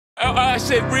that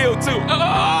shit real too.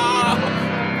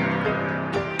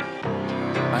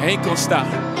 I ain't gonna stop.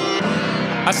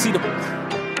 I see the.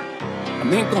 I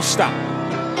ain't gonna stop.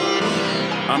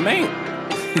 I ain't.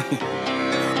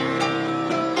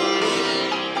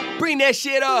 Bring that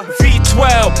shit up.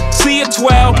 V12,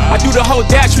 C12. I do the whole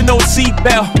dash with no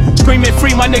seatbelt. Screaming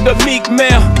free, my nigga Meek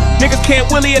Mill. Niggas can't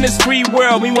willy in this free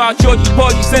world. Meanwhile, Georgie Boy,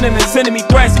 you sending me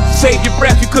threats. Save your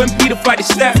breath, you couldn't beat a fight a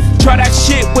step. Try that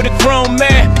shit with a grown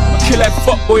man. I'll kill that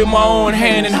fuckboy with my own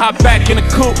hand and hop back in the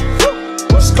coupe.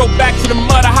 Just go back to the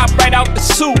mud, I hop right out the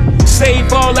soup.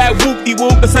 Save all that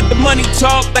whoop-de-whoop. Let's let the money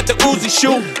talk, let the Uzi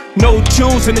shoot. No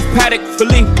jewels in this paddock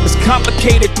Philippe. It's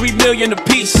complicated, 3 million a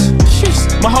piece.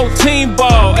 My whole team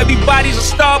ball. Everybody's a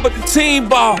star but the team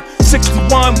ball.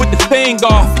 61 with the thing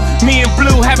off. Me and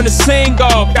Blue having a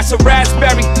sing-off. That's a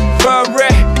raspberry,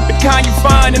 beret. The kind you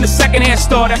find in the secondhand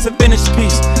store. That's a vintage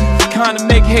piece. The kind to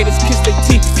make haters kiss their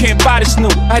teeth. You can't buy this new.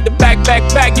 I had to back,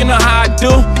 you know how I do.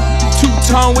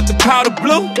 Two-tone with the powder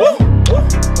blue.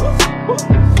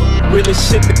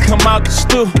 Realest shit to come out the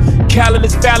stew. Khaled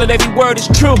is valid, every word is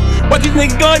true. What these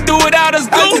niggas gonna do without us,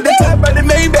 do? I took the top of the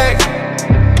Maybach.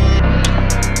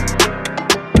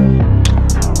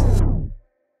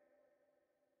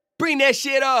 Bring that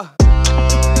shit up.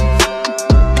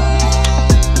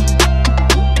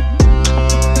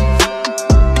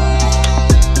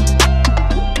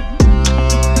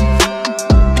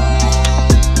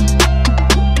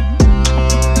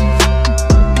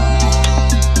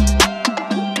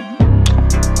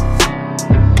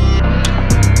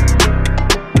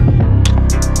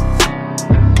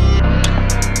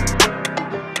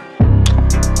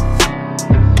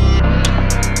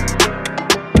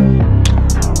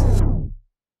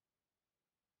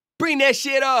 Bring that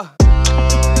shit up.